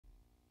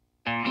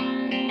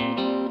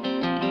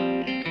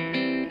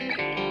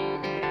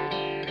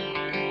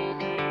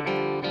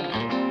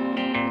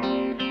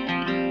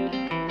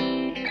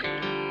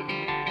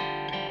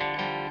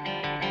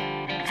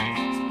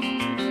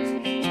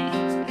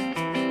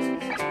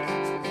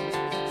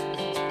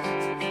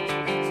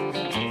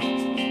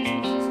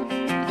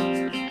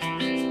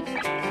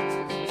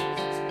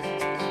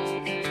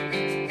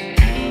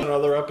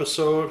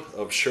episode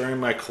of sharing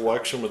my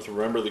collection with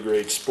Remember the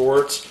Great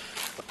Sports.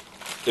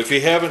 If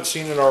you haven't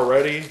seen it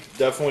already,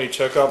 definitely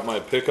check out my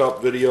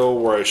pickup video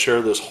where I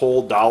share this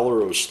whole dollar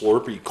of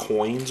Slurpee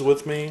coins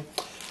with me.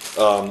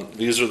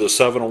 These are the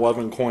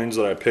 7-Eleven coins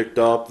that I picked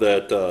up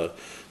that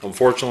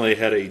unfortunately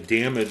had a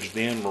damaged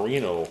Dan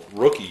Marino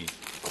rookie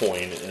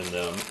coin in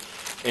them.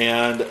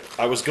 And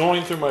I was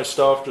going through my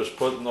stuff, just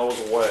putting those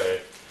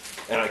away,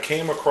 and I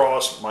came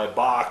across my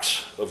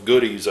box of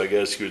goodies, I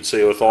guess you would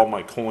say, with all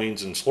my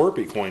coins and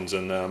Slurpee coins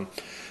in them.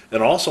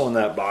 And also in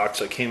that box,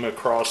 I came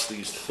across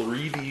these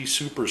 3D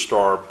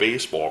Superstar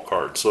baseball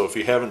cards. So if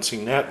you haven't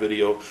seen that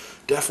video,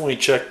 definitely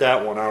check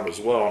that one out as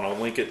well. And I'll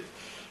link it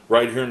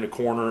right here in the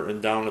corner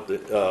and down at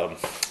the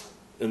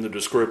in the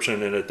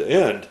description and at the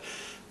end.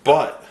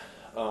 But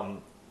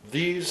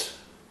these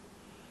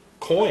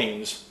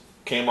coins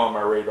came on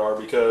my radar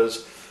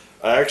because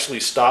I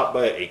actually stopped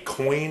by a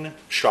coin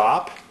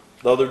shop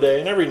the other day,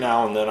 and every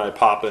now and then I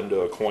pop into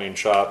a coin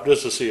shop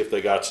just to see if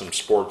they got some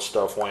sports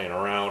stuff laying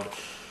around.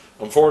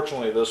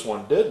 Unfortunately, this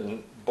one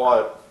didn't,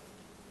 but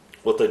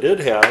what they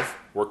did have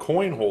were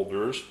coin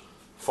holders,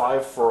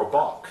 5 for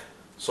 $1.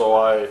 So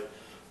or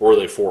were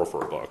they 4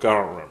 for $1? I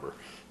don't remember.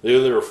 They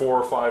either were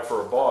 4 or 5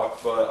 for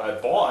 $1, but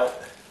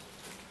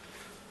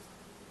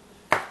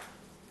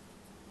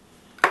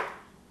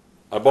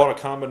I bought a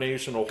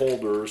combination of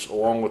holders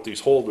along with these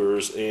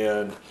holders,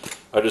 and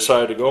I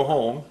decided to go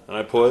home and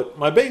I put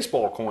my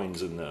baseball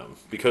coins in them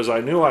because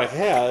I knew I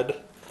had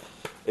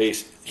a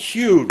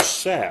huge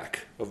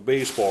sack of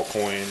baseball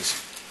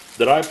coins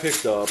that I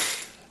picked up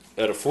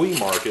at a flea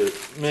market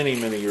many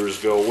years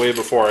ago, way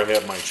before I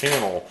had my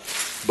channel.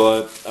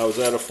 But I was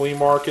at a flea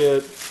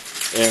market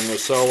and the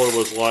seller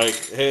was like,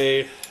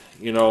 hey,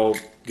 you know,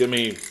 give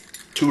me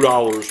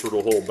 $2 for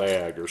the whole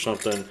bag or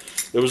something.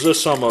 It was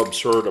just some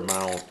absurd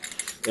amount.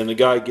 And the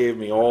guy gave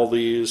me all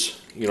these,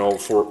 you know,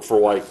 for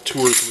like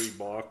 $2 or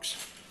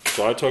 $3.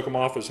 So I took them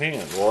off his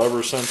hand. Well,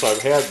 ever since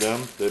I've had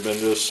them, they've been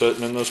just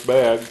sitting in this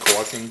bag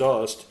collecting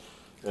dust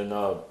in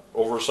an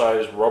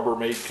oversized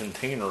Rubbermaid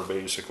container,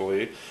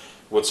 basically,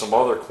 with some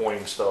other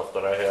coin stuff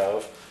that I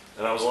have.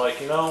 And I was like,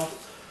 you know,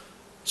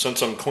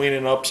 since I'm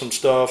cleaning up some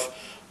stuff,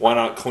 why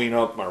not clean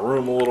up my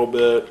room a little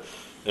bit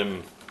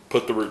and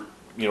put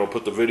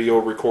the video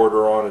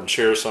recorder on and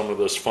share some of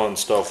this fun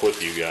stuff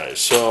with you guys.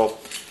 So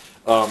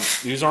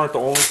these aren't the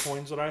only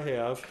coins that I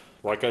have.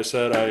 Like I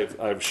said,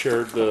 I've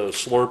shared the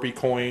Slurpee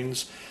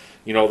coins.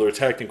 You know, they're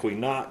technically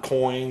not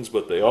coins,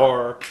 but they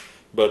are.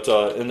 But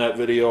in that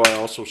video, I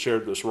also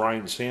shared this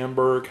Ryne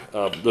Sandberg.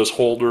 This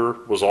holder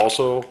was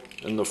also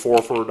in the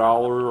 4 for $1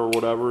 or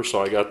whatever.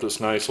 So I got this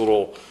nice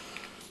little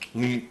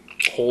neat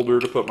holder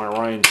to put my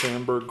Ryne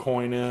Sandberg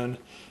coin in.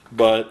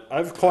 But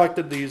I've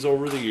collected these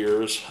over the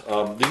years.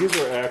 These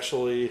are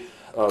actually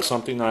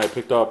something that I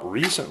picked up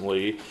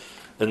recently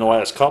in the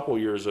last couple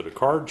years at a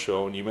card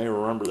show, and you may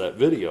remember that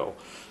video.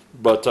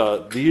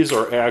 But these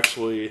are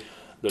actually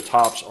the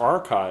Topps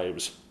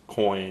Archives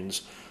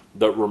coins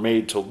that were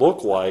made to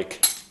look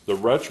like the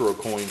retro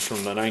coins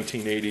from the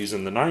 1980s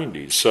and the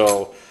 90s.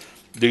 So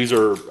these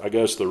are, I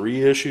guess, the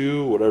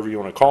reissue, whatever you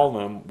want to call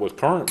them, with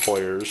current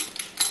players.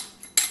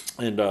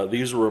 And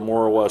these were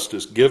more or less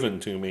just given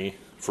to me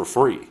for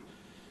free.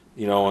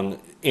 You know, and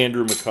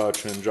Andrew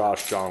McCutchen,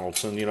 Josh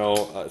Donaldson, you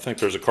know, I think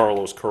there's a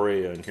Carlos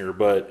Correa in here,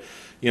 but,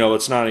 you know,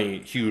 it's not any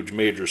huge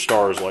major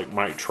stars like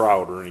Mike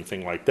Trout or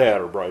anything like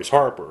that, or Bryce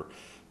Harper,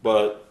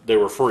 but they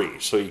were free,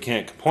 so you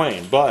can't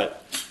complain.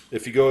 But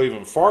if you go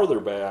even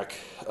farther back,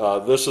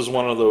 this is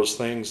one of those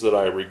things that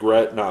I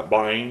regret not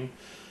buying.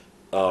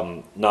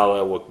 Now that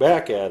I look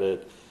back at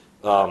it,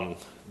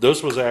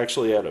 this was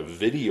actually at a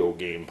video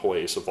game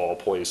place, of all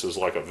places,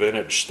 like a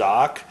vintage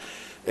stock.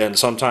 And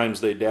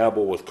sometimes they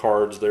dabble with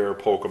cards there,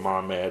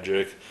 Pokemon,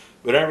 Magic,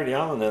 but every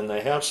now and then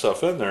they have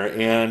stuff in there.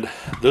 And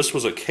this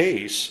was a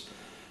case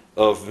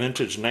of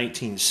vintage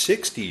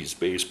 1960s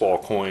baseball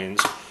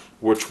coins,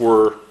 which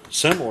were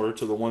similar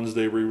to the ones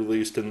they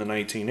re-released in the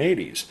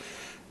 1980s.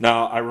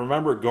 Now, I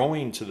remember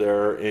going to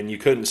there, and you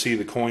couldn't see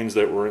the coins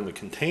that were in the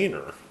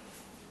container.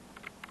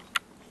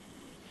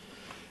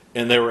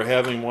 And they were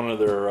having one of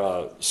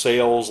their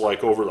sales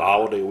like over the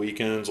holiday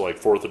weekends, like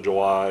 4th of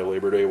July,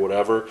 Labor Day,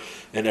 whatever,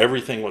 and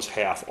everything was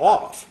half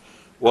off.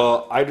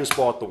 Well, I just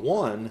bought the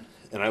one,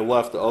 and I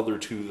left the other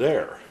 2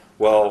 there.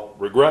 Well,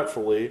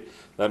 regretfully,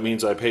 that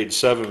means I paid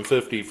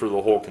 $7.50 for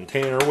the whole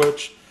container,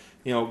 which,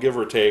 you know, give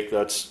or take,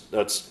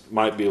 that's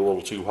might be a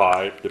little too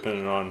high,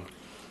 depending on,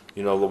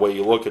 you know, the way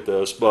you look at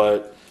this.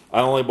 But I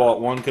only bought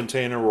one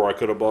container where I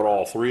could have bought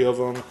all 3 of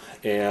them,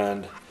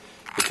 and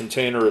the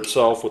container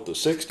itself with the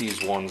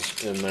 60s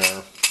ones in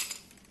there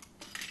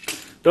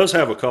does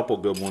have a couple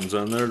good ones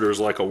in there. There's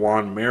like a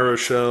Juan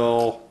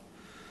Marichal,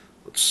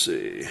 let's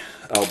see,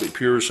 Albie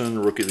Pearson,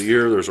 Rookie of the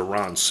Year. There's a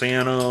Ron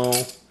Santo,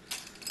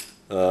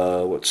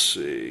 let's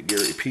see,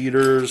 Gary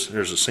Peters.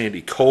 There's a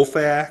Sandy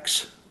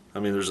Koufax. I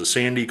mean, there's a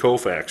Sandy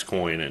Koufax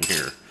coin in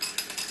here.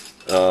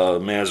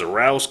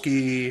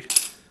 Mazurowski,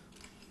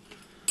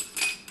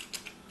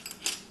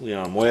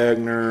 Leon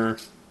Wagner.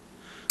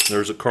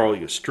 There's a Carl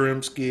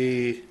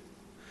Yastrzemski.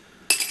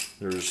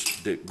 There's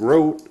Dick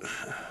Groat,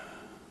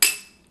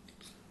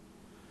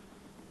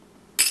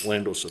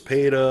 Lando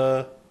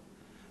Cepeda,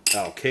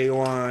 Al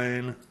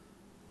Kaline,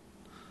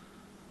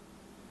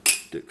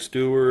 Dick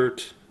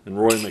Stewart,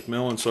 and Roy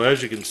McMillan. So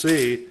as you can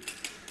see,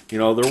 you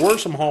know, there were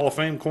some Hall of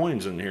Fame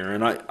coins in here,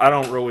 and I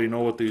don't really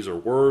know what these are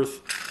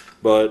worth,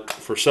 but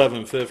for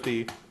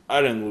 $7.50,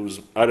 I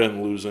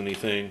didn't lose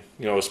anything,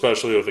 you know,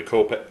 especially with the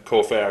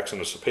Koufax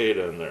and the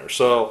Cepeda in there.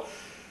 So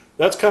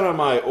that's kind of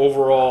my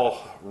overall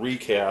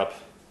recap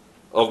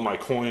of my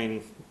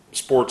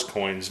sports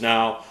coins.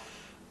 Now,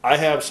 I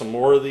have some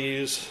more of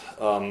these.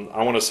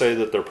 I want to say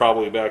that they're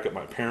probably back at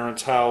my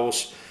parents'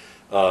 house.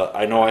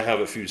 I know I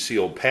have a few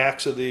sealed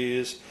packs of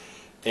these,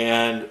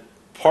 and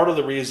part of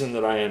the reason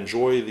that I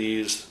enjoy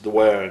these the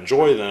way I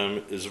enjoy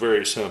them is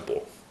very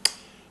simple.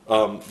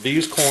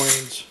 These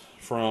coins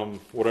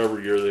from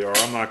whatever year they are,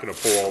 I'm not going to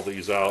pull all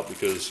these out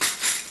because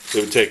it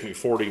would take me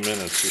 40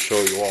 minutes to show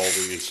you all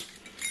these,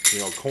 you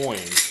know,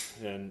 coins.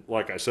 And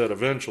like I said,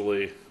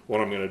 eventually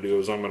what I'm going to do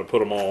is I'm going to put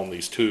them all in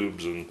these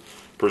tubes and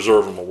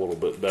preserve them a little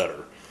bit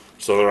better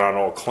so they're not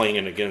all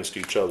clanging against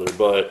each other.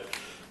 But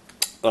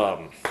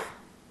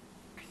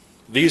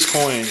these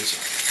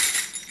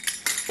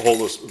coins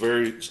hold a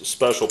very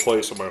special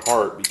place in my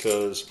heart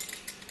because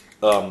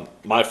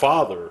my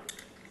father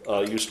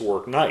used to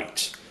work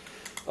nights.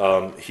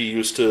 He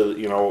used to,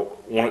 you know,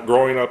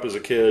 growing up as a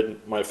kid,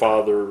 my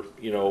father,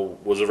 you know,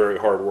 was a very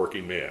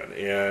hardworking man,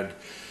 and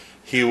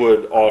he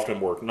would often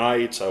work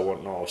nights. I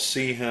wouldn't always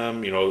see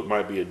him. You know, it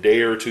might be a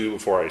day or two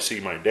before I see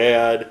my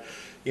dad.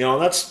 You know,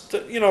 that's a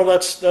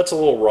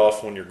little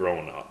rough when you're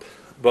growing up.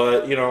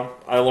 But you know,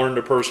 I learned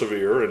to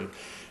persevere and,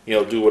 you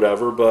know, do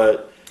whatever.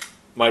 But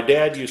my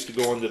dad used to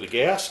go into the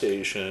gas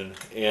station,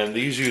 and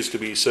these used to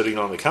be sitting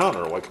on the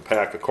counter like a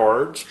pack of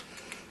cards.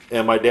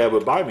 And my dad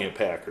would buy me a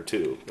pack or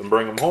two and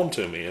bring them home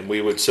to me. And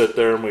we would sit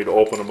there and we'd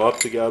open them up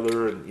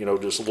together and, you know,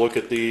 just look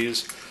at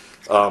these.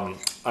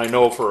 I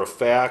know for a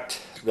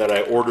fact that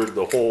I ordered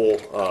the whole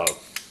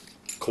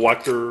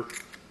collector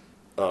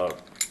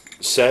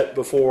set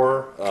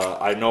before.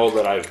 I know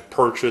that I've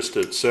purchased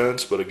it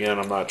since, but again,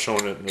 I'm not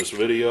showing it in this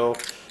video.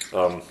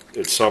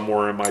 It's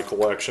somewhere in my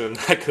collection.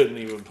 I couldn't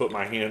even put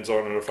my hands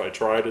on it if I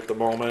tried at the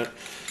moment.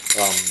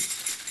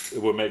 It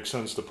would make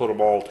sense to put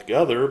them all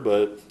together,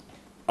 but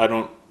I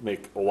don't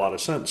make a lot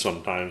of sense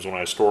sometimes when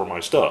I store my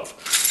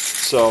stuff.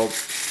 So,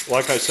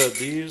 like I said,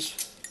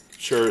 these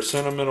share a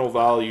sentimental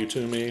value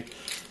to me.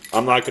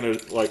 I'm not going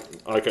to,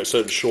 like I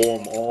said, show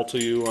them all to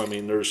you. I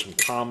mean, there's some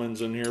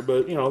commons in here,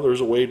 but, you know,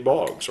 there's a Wade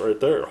Boggs right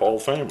there, Hall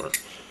of Famer.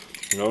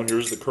 You know,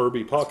 here's the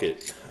Kirby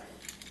Puckett,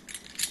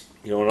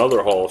 you know,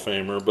 another Hall of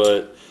Famer,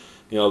 but,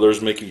 you know,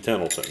 there's Mickey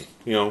Templeton.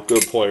 You know,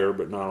 good player,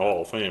 but not a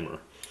Hall of Famer.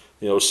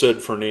 You know,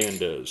 Sid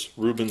Fernandez,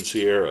 Ruben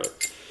Sierra.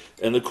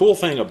 And the cool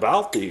thing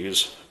about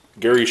these,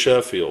 Gary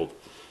Sheffield,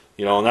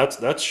 you know, and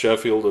that's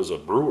Sheffield as a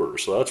Brewer,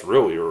 so that's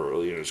really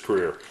early in his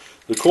career.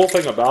 The cool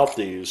thing about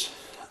these,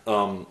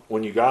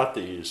 when you got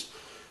these,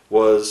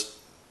 was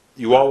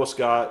you always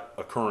got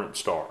a current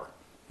star.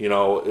 You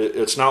know,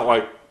 it's not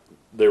like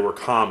they were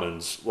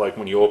commons, like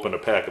when you open a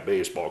pack of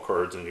baseball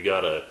cards and you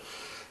got a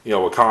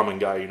common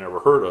guy you never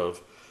heard of.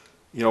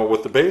 You know,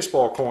 with the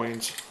baseball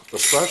coins,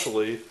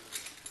 especially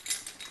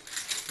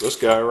this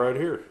guy right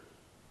here,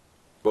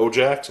 Bo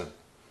Jackson.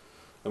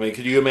 I mean,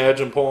 could you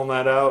imagine pulling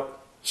that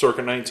out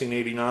circa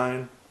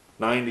 1989,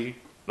 90,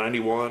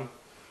 91?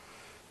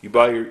 You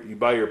buy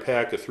your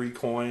pack of 3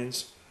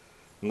 coins,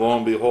 and lo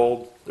and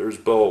behold, there's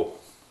Bo.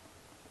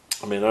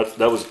 I mean,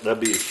 that'd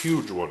be a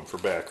huge one for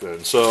back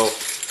then. So,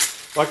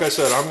 like I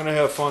said, I'm gonna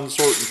have fun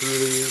sorting through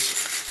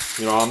these.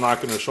 You know, I'm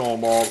not gonna show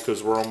them all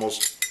because we're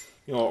almost,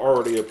 you know,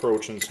 already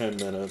approaching 10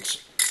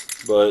 minutes.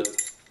 But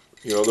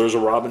you know, there's a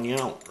Robin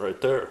Yount right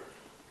there,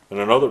 and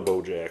another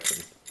Bo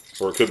Jackson,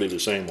 or it could be the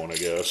same one, I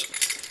guess,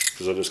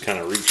 because I just kind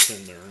of reached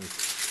in there and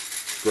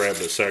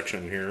grabbed a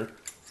section here.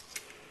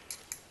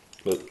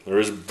 But there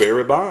is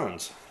Barry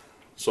Bonds.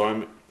 So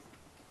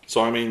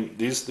I mean,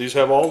 these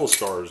have all the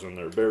stars in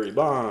there. Barry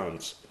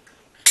Bonds,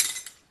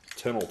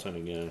 Templeton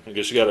again. I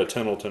guess you got a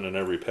Templeton in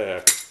every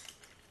pack.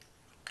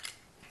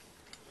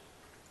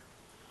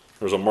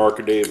 There's a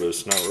Mark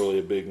Davis, not really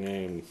a big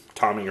name.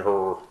 Tommy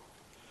Herr,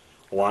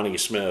 Lonnie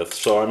Smith.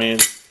 So I mean,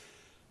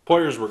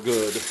 players were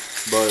good,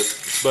 but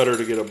it's better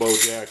to get a Bo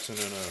Jackson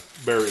and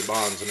a Barry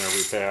Bonds in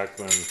every pack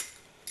than,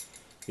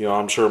 you know,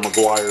 I'm sure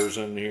McGuire's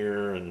in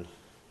here, and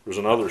there's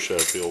another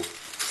Sheffield.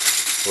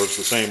 Or it's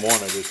the same one,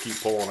 I just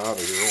keep pulling out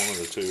of here, one of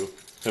the two.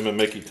 Him and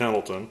Mickey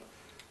Templeton.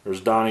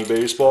 There's Donnie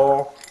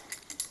Baseball.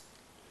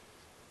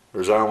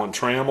 There's Alan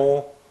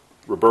Trammell.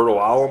 Roberto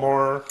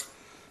Alomar.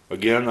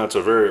 Again, that's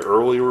a very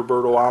early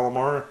Roberto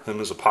Alomar. Him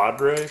as a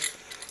Padre.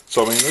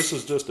 So, I mean, this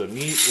is just a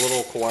neat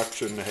little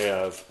collection to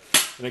have.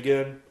 And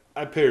again,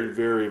 I paid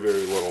very,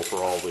 very little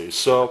for all these.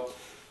 So,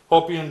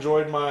 hope you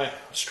enjoyed my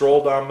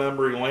stroll down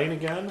memory lane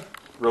again.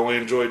 Really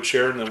enjoyed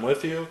sharing them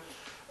with you.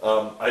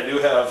 I do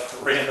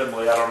have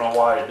randomly, I don't know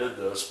why I did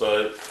this,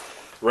 but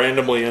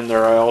randomly in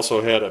there I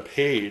also had a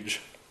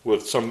page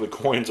with some of the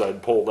coins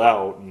I'd pulled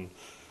out, and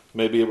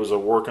maybe it was a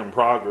work in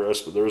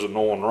progress, but there's a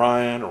Nolan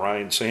Ryan, a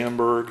Ryan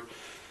Sandberg,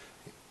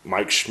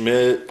 Mike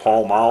Schmidt,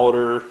 Paul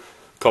Molitor,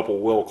 a couple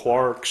Will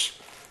Clarks,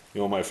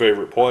 you know, my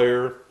favorite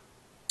player,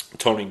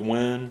 Tony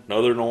Gwynn,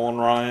 another Nolan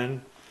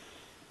Ryan.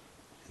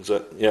 Is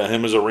that, yeah,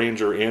 him as a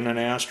Ranger and an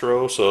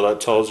Astro, so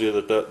that tells you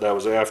that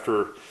was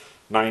after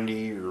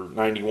 90 or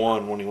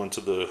 91 when he went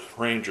to the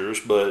Rangers.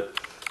 But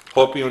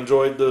hope you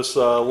enjoyed this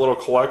little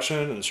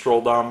collection and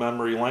strolled down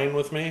memory lane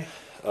with me.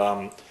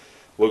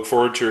 Look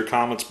forward to your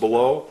comments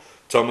below.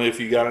 Tell me if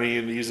you got any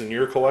of these in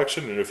your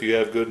collection and if you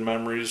have good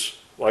memories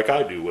like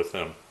I do with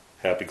them.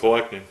 Happy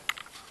collecting.